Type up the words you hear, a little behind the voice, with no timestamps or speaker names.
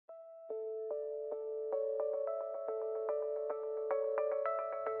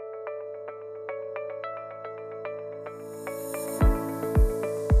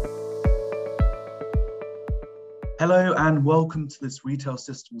Hello and welcome to this Retail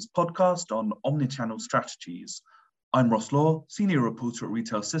Systems podcast on omnichannel strategies. I'm Ross Law, Senior Reporter at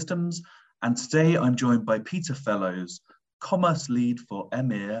Retail Systems, and today I'm joined by Peter Fellows, Commerce Lead for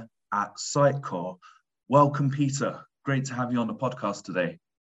EMEA at Sitecore. Welcome, Peter. Great to have you on the podcast today.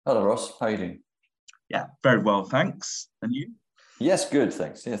 Hello, Ross. How are you doing? Yeah, very well, thanks. And you? Yes, good,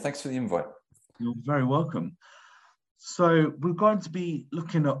 thanks. Yeah, thanks for the invite. You're very welcome. So we're going to be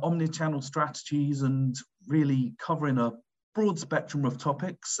looking at omnichannel strategies and really covering a broad spectrum of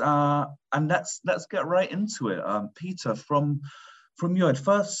topics. And let's get right into it. Peter, from you, I'd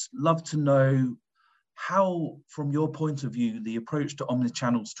first love to know how, from your point of view, the approach to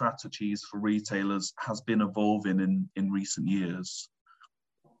omnichannel strategies for retailers has been evolving in recent years.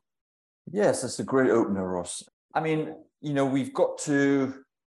 Yes, that's a great opener, Ross. I mean, we've got to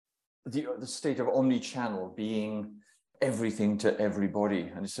the state of omnichannel being everything to everybody,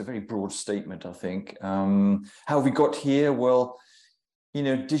 and it's a very broad statement, I think. How have we got here? Well,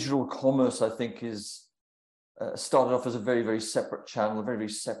 digital commerce, I think, is started off as a very, very separate channel, a very,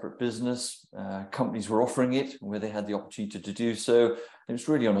 very separate business. Companies were offering it where they had the opportunity to do so. It was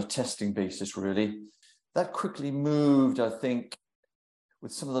really on a testing basis, really. That quickly moved, I think,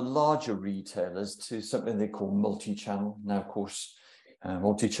 with some of the larger retailers to something they call multi-channel. Now, of course,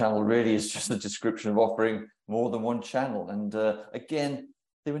 multi-channel really is just a description of offering more than one channel. And again,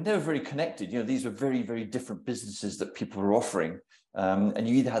 they were never very connected. These were very, very different businesses that people were offering. And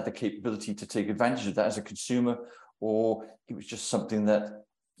you either had the capability to take advantage of that as a consumer, or it was just something that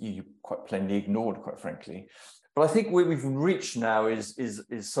you quite plainly ignored, quite frankly. But I think where we've reached now is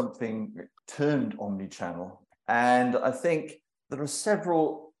something turned omni-channel. And I think there are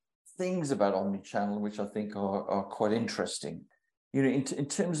several things about omni-channel which I think are quite interesting. In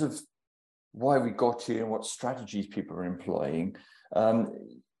terms of why we got here and what strategies people are employing,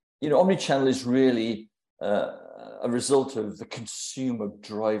 omnichannel is really a result of the consumer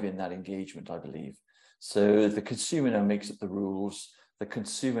driving that engagement, I believe. So the consumer now makes up the rules. The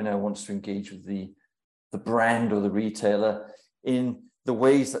consumer now wants to engage with the brand or the retailer in the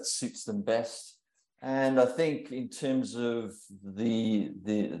ways that suits them best. And I think in terms of the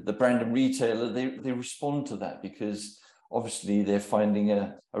brand and retailer, they respond to that because obviously they're finding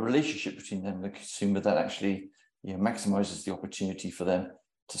a relationship between them and the consumer that actually maximizes the opportunity for them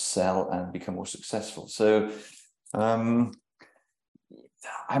to sell and become more successful. So, we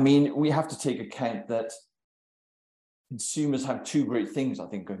have to take account that consumers have two great things, I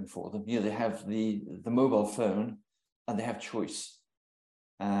think, going for them. They have the mobile phone and they have choice.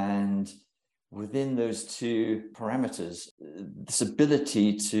 And within those two parameters, this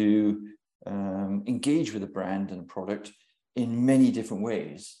ability to engage with a brand and a product in many different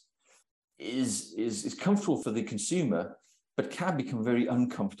ways is comfortable for the consumer, but can become very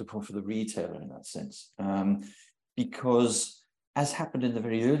uncomfortable for the retailer in that sense. Because as happened in the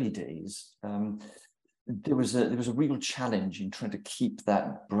very early days, there was a real challenge in trying to keep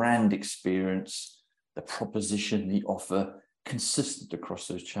that brand experience, the proposition, the offer consistent across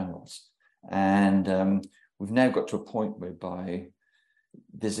those channels. And we've now got to a point whereby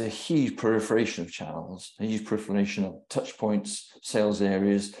there's a huge proliferation of channels, a huge proliferation of touch points, sales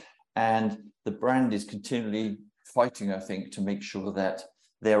areas, and the brand is continually fighting, I think, to make sure that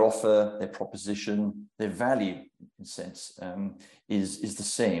their offer, their proposition, their value, in a sense, is the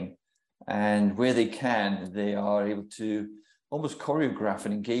same. And where they can, they are able to almost choreograph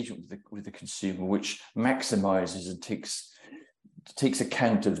an engagement with the consumer, which maximizes and takes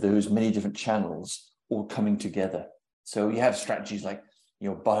account of those many different channels all coming together. So you have strategies like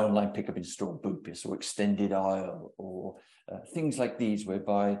buy online, pick up in store, BOPIS, or extended aisle, or things like these,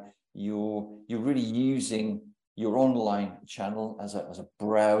 whereby you're really using your online channel as a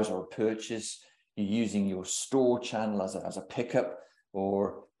browse or a purchase. You're using your store channel as a pickup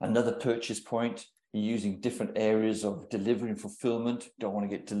or another purchase point. You're using different areas of delivery and fulfillment. Don't want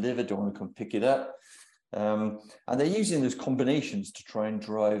to get delivered, don't want to come pick it up. And they're using those combinations to try and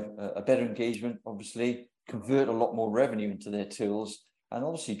drive a better engagement, obviously, convert a lot more revenue into their tills, and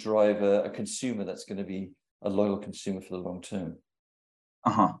obviously drive a consumer that's going to be a loyal consumer for the long term.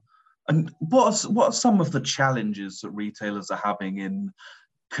 And what are some of the challenges that retailers are having in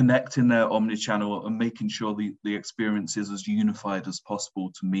connecting their omnichannel and making sure the experience is as unified as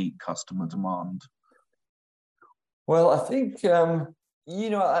possible to meet customer demand? Well, I think I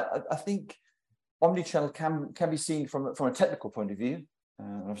think omnichannel can be seen from a technical point of view.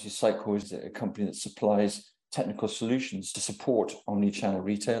 Obviously, Sitecore is a company that supplies technical solutions to support omnichannel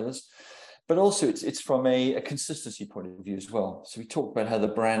retailers, but also it's from a consistency point of view as well. So we talked about how the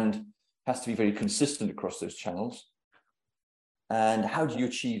brand has to be very consistent across those channels, and how do you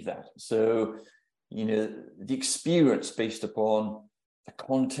achieve that? So you know, the experience based upon the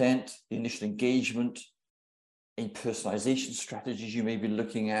content, the initial engagement, any personalization strategies you may be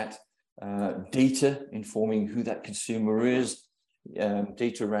looking at, data informing who that consumer is,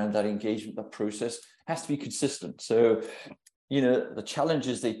 data around that engagement, that process has to be consistent. So, you know, the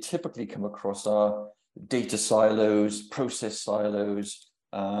challenges they typically come across are data silos, process silos,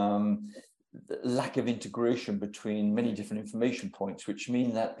 lack of integration between many different information points, which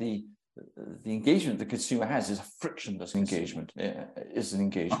mean that the engagement the consumer has is a frictionless engagement,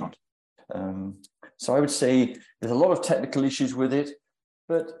 So I would say there's a lot of technical issues with it,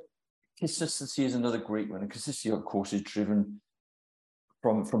 but consistency is another great one. And consistency, of course, is driven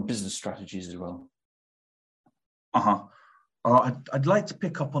from business strategies as well. I'd like to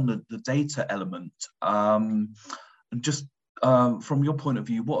pick up on the data element. And just from your point of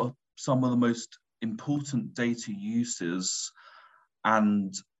view, what are some of the most important data uses,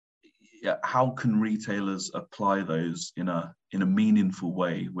 and how can retailers apply those in a meaningful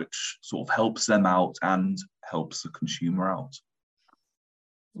way, which sort of helps them out and helps the consumer out?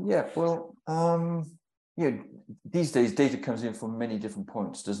 Yeah, well, these days data comes in from many different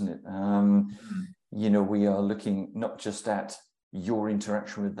points, doesn't it? You know, we are looking not just at your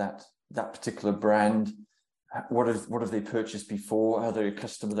interaction with that particular brand. What have they purchased before? Are they a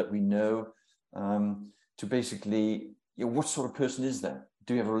customer that we know? To basically, you know, what sort of person is that?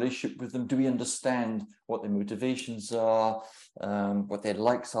 Do we have a relationship with them? Do we understand what their motivations are, what their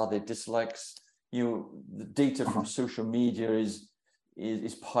likes are, their dislikes? You know, the data from social media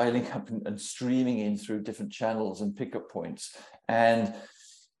is piling up and streaming in through different channels and pickup points. And,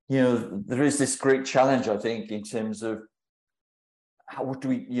 you know, there is this great challenge, I think, in terms of what do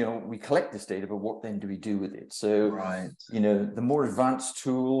we, you know, we collect this data, but what then do we do with it? So, right, you know, the more advanced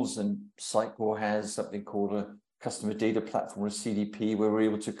tools, and Sitecore has something called a customer data platform, or CDP, where we're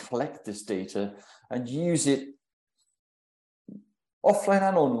able to collect this data and use it offline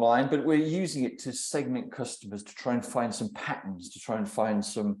and online, but we're using it to segment customers, to try and find some patterns, to try and find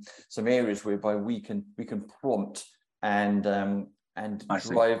some areas whereby we can prompt and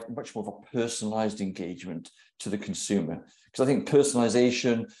drive much more of a personalized engagement to the consumer. Because I think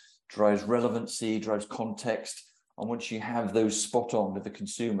personalization drives relevancy, drives context, and once you have those spot on with the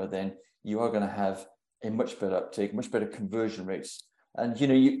consumer, then you are going to have a much better uptake, much better conversion rates. And you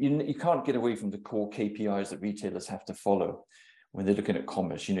know, you can't get away from the core KPIs that retailers have to follow when they're looking at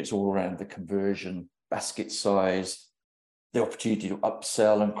commerce. You know, it's all around the conversion, basket size, the opportunity to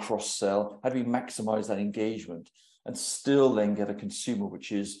upsell and cross-sell. How do we maximize that engagement and still then get a consumer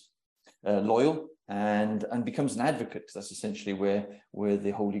which is loyal and becomes an advocate? Because that's essentially where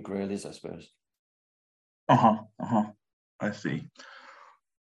the holy grail is, I suppose. I see.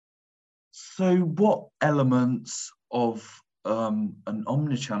 So what elements of an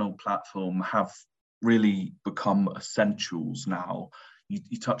omnichannel platform have really become essentials now?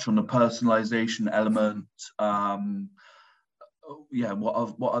 You touch on the personalization element.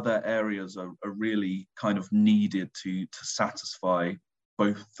 What other areas are really kind of needed to satisfy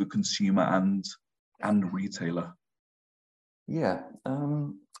both the consumer and the retailer? Yeah,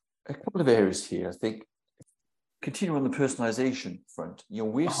 a couple of areas here. I think continue on the personalization front. You know,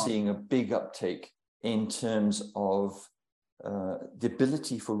 we're seeing a big uptake in terms of the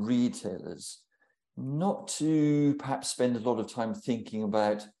ability for retailers not to perhaps spend a lot of time thinking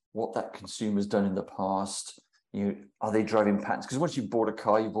about what that consumer's done in the past. You know, are they driving patterns? Because once you bought a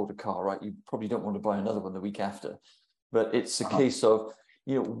car, right? You probably don't want to buy another one the week after. But it's a case of,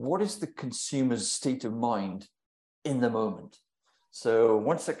 you know, what is the consumer's state of mind in the moment? So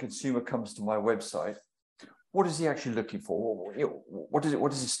once that consumer comes to my website, what is he actually looking for? You know, what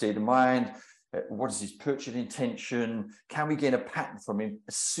is his state of mind? What is his purchase intention? Can we get a pattern from him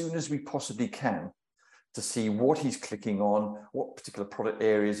as soon as we possibly can to see what he's clicking on, what particular product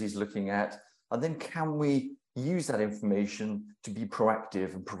areas he's looking at? And then can we use that information to be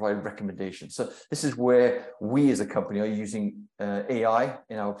proactive and provide recommendations? So this is where we as a company are using AI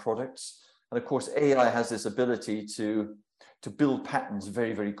in our products. And of course, AI has this ability to build patterns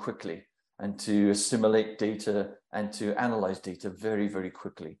very, very quickly, and to assimilate data and to analyze data very, very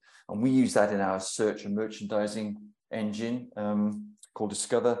quickly. And we use that in our search and merchandising engine called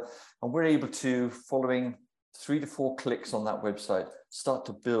Discover. And we're able to, following 3 to 4 clicks on that website, start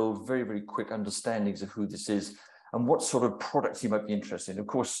to build very, very quick understandings of who this is and what sort of products you might be interested in. Of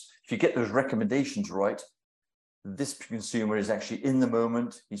course, if you get those recommendations right, this consumer is actually in the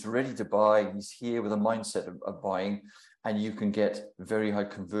moment, he's ready to buy, he's here with a mindset of buying, and you can get very high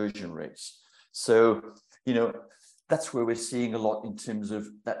conversion rates. So, you know, that's where we're seeing a lot in terms of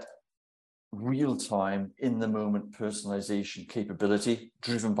that real-time, in-the-moment personalization capability,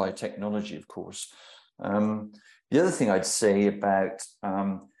 driven by technology, of course. The other thing I'd say about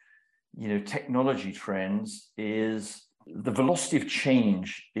technology trends is the velocity of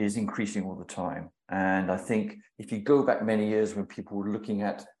change is increasing all the time. And I think if you go back many years when people were looking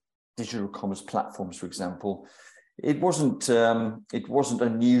at digital commerce platforms, for example, it wasn't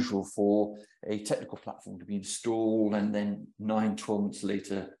unusual for a technical platform to be installed, and then 9-12 months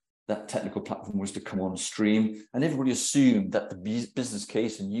later, that technical platform was to come on stream, and everybody assumed that the business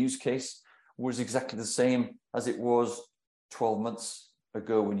case and use case was exactly the same as it was 12 months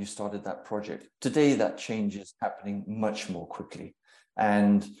ago when you started that project. Today, that change is happening much more quickly.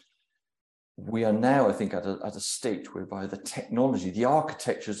 And we are now, I think, at a state whereby the technology, the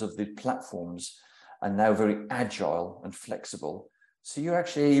architectures of the platforms are now very agile and flexible. So you're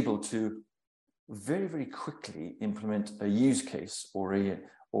actually able to very, very quickly implement a use case or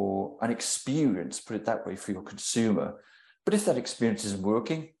an experience, put it that way, for your consumer. But if that experience isn't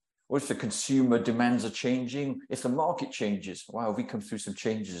working, or if the consumer demands are changing, if the market changes, wow, we come through some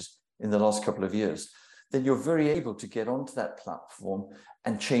changes in the last couple of years, then you're very able to get onto that platform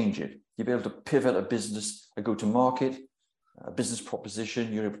and change it. You'll be able to pivot a business, a go-to-market, a business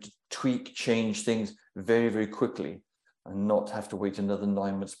proposition. You're able to tweak, change things very, very quickly and not have to wait another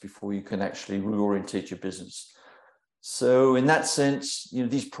 9 months before you can actually reorientate your business. So in that sense,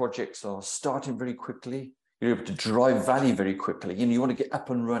 these projects are starting very quickly. You're able to drive value very quickly. You want to get up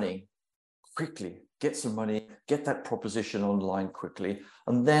and running quickly, get some money, get that proposition online quickly,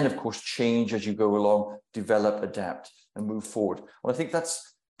 and then, of course, change as you go along, develop, adapt, and move forward. And I think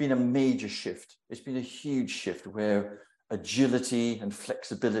that's been a major shift. It's been a huge shift where agility and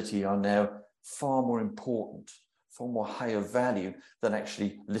flexibility are now far more important, far more higher value than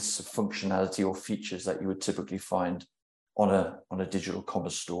actually lists of functionality or features that you would typically find on a digital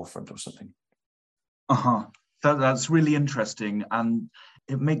commerce storefront or something. That's really interesting, and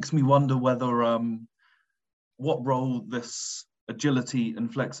it makes me wonder whether what role this agility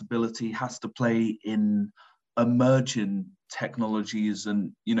and flexibility has to play in emerging technologies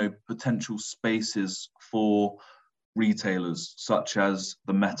and potential spaces for retailers, such as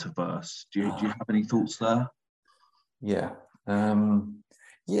the metaverse. Do you have any thoughts there? Yeah.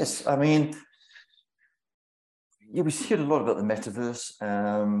 Yes. I mean, we hear a lot about the metaverse.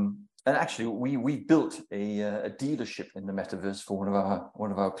 And actually, we built a dealership in the metaverse for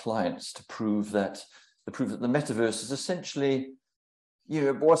one of our clients to prove that the metaverse is essentially,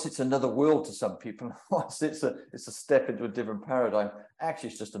 whilst it's another world to some people, whilst it's a step into a different paradigm, actually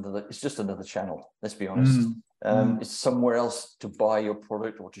it's just another channel. Let's be honest. It's somewhere else to buy your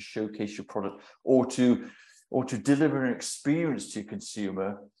product or to showcase your product or to deliver an experience to your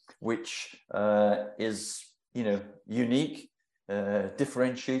consumer, which is unique.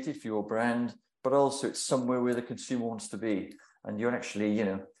 Differentiated for your brand, but also it's somewhere where the consumer wants to be, and you're actually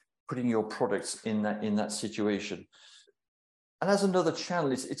putting your products in that situation. And as another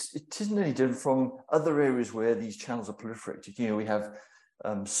channel, it isn't any different from other areas where these channels are proliferated. We have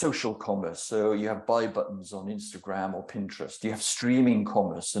social commerce, so you have buy buttons on Instagram or Pinterest. You have streaming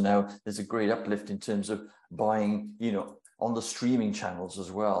commerce, so now there's a great uplift in terms of buying on the streaming channels as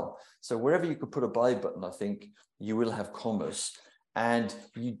well. So wherever you could put a buy button, I think you will have commerce. And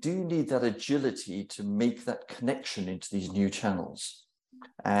you do need that agility to make that connection into these new channels.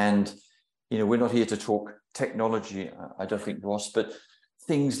 And, we're not here to talk technology, I don't think, Ross, but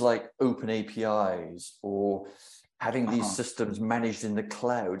things like open APIs or having these systems managed in the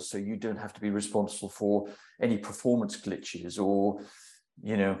cloud so you don't have to be responsible for any performance glitches or,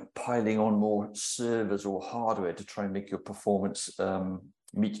 piling on more servers or hardware to try and make your performance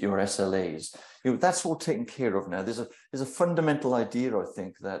meet your SLAs. That's all taken care of now. There's a fundamental idea, I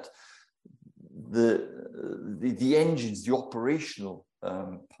think, that the engines, the operational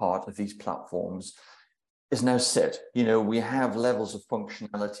part of these platforms is now set. We have levels of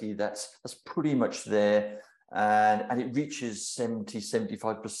functionality that's pretty much there, and it reaches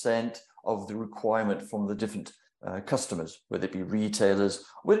 70-75% of the requirement from the different customers, whether it be retailers,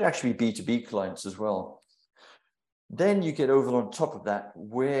 whether it actually be B2B clients as well. Then you get over on top of that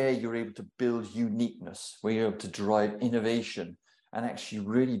where you're able to build uniqueness, where you're able to drive innovation and actually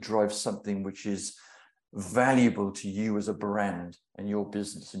really drive something which is valuable to you as a brand and your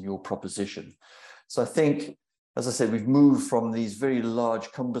business and your proposition. So I think, as I said, we've moved from these very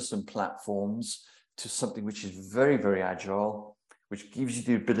large, cumbersome platforms to something which is very, very agile, which gives you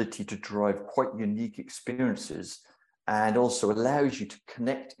the ability to drive quite unique experiences and also allows you to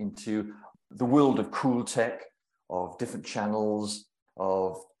connect into the world of cool tech, of different channels,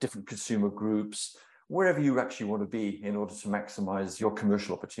 of different consumer groups, wherever you actually want to be in order to maximize your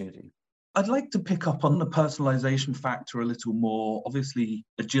commercial opportunity. I'd like to pick up on the personalization factor a little more. Obviously,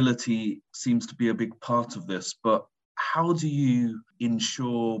 agility seems to be a big part of this, but how do you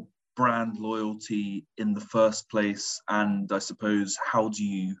ensure brand loyalty in the first place? And I suppose, how do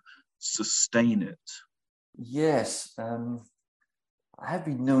you sustain it? Yes, I have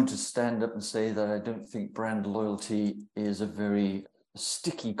been known to stand up and say that I don't think brand loyalty is a very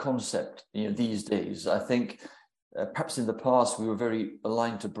sticky concept, these days. I think perhaps in the past we were very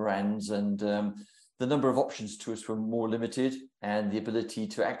aligned to brands, and the number of options to us were more limited, and the ability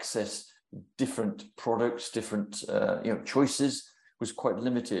to access different products, different choices was quite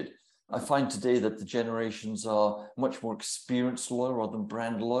limited. I find today that the generations are much more experience loyal rather than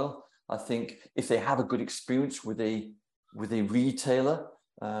brand loyal. I think if they have a good experience with a retailer,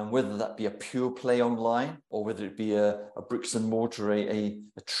 whether that be a pure play online or whether it be a bricks and mortar, a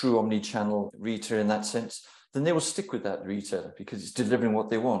true omni-channel retailer in that sense, then they will stick with that retailer because it's delivering what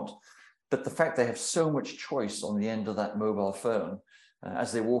they want. But the fact they have so much choice on the end of that mobile phone,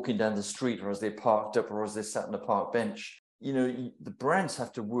 as they're walking down the street or as they're parked up or as they're sat on a park bench, the brands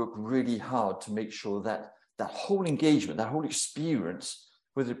have to work really hard to make sure that that whole engagement, that whole experience,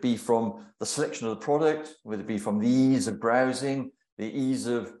 whether it be from the selection of the product, whether it be from the ease of browsing, the ease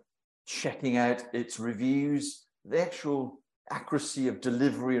of checking out its reviews, the actual accuracy of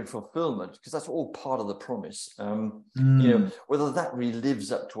delivery and fulfillment, because that's all part of the promise. Whether that really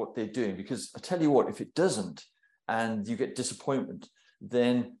lives up to what they're doing, because I tell you what, if it doesn't and you get disappointment,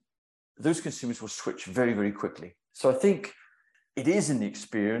 then those consumers will switch very, very quickly. So I think it is in the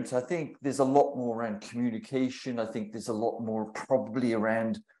experience. I think there's a lot more around communication. I think there's a lot more probably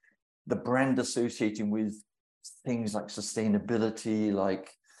around the brand associating with things like sustainability,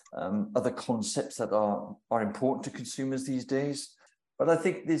 like other concepts that are important to consumers these days. But I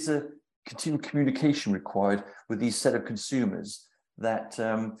think there's a continued communication required with these set of consumers that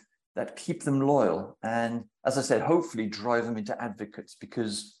keep them loyal. And as I said, hopefully drive them into advocates,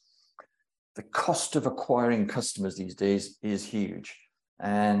 because the cost of acquiring customers these days is huge.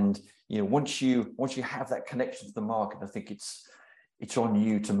 And once you have that connection to the market, I think it's on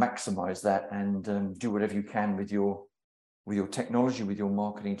you to maximize that and do whatever you can with your technology, with your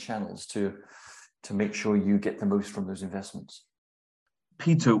marketing channels to make sure you get the most from those investments.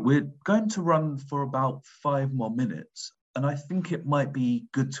 Peter, we're going to run for about 5 more minutes, and I think it might be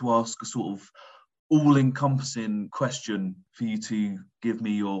good to ask a sort of all-encompassing question for you to give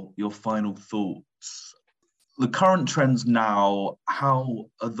me your final thoughts. The current trends now, how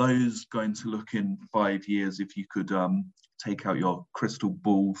are those going to look in 5 years, if you could take out your crystal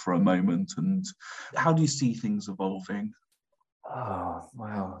ball for a moment, and how do you see things evolving? Oh,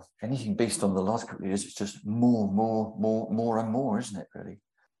 wow. Anything based on the last couple of years, it's just more and more, isn't it, really?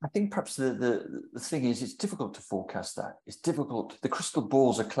 I think perhaps the thing is, it's difficult to forecast that. It's difficult. The crystal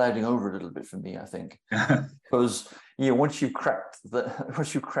balls are clouding over a little bit for me, I think, because once you've cracked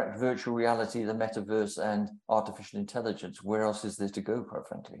virtual reality, the metaverse, and artificial intelligence, where else is there to go? Quite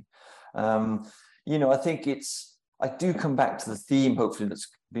frankly, I think I do come back to the theme, hopefully, that's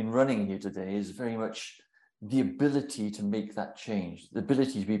been running here today, is very much the ability to make that change, the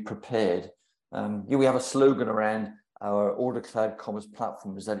ability to be prepared. We have a slogan around our Order Cloud commerce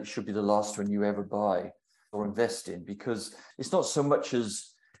platform, is that it should be the last one you ever buy or invest in, because it's not so much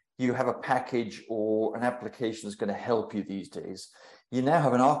as you have a package or an application that's going to help you these days. You now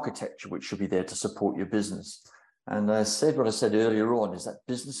have an architecture which should be there to support your business. And I said what I said earlier on, is that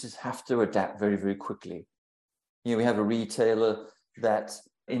businesses have to adapt very, very quickly. We have a retailer that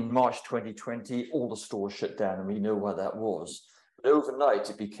in March 2020, all the stores shut down, and we know why that was. But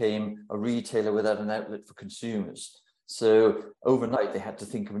overnight, it became a retailer without an outlet for consumers. So overnight, they had to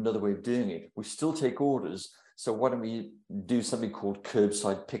think of another way of doing it. We still take orders, so why don't we do something called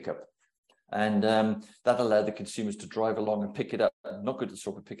curbside pickup? And that allowed the consumers to drive along and pick it up, not go to the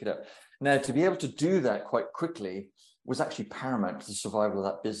store, but pick it up. Now, to be able to do that quite quickly was actually paramount to the survival of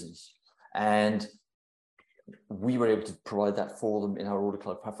that business. And we were able to provide that for them in our Order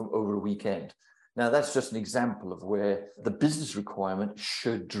Cloud platform over a weekend. Now, that's just an example of where the business requirement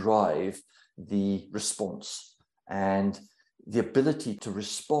should drive the response, and the ability to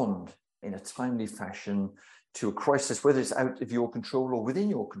respond in a timely fashion to a crisis, whether it's out of your control or within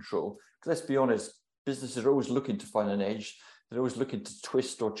your control. Because let's be honest, businesses are always looking to find an edge. They're always looking to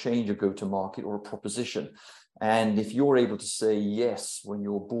twist or change a go-to-market or a proposition. And if you're able to say yes when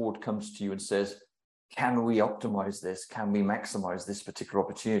your board comes to you and says, can we optimize this? Can we maximize this particular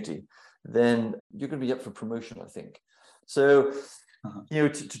opportunity? Then you're going to be up for promotion, I think. So,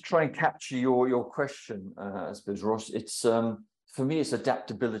 to try and capture your question, I suppose, Ross, it's for me, it's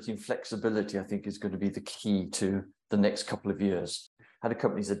adaptability and flexibility, I think, is going to be the key to the next couple of years. How do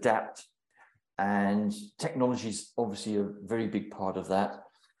companies adapt And technology is obviously a very big part of that.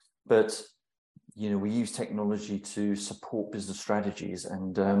 But, we use technology to support business strategies,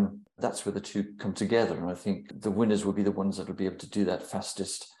 and that's where the two come together. And I think the winners will be the ones that will be able to do that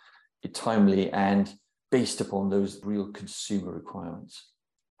fastest, timely, and based upon those real consumer requirements.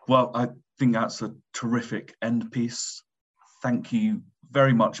 Well, I think that's a terrific end piece. Thank you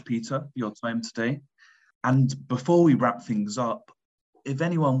very much, Peter, for your time today. And before we wrap things up, if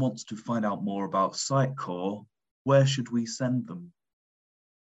anyone wants to find out more about Sitecore, where should we send them?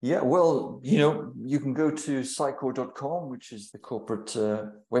 Yeah, well, you can go to sitecore.com, which is the corporate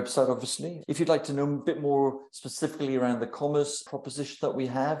website, obviously. If you'd like to know a bit more specifically around the commerce proposition that we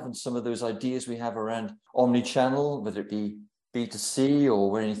have and some of those ideas we have around omnichannel, whether it be B2C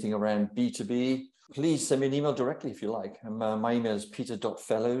or anything around B2B, please send me an email directly if you like. My email is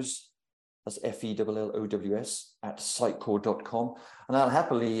peter.fellows, that's FELLOWS, @sitecore.com. And I'll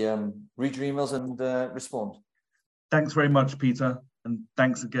happily read your emails and respond. Thanks very much, Peter. And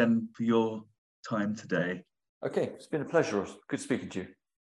thanks again for your time today. Okay, it's been a pleasure. Good speaking to you.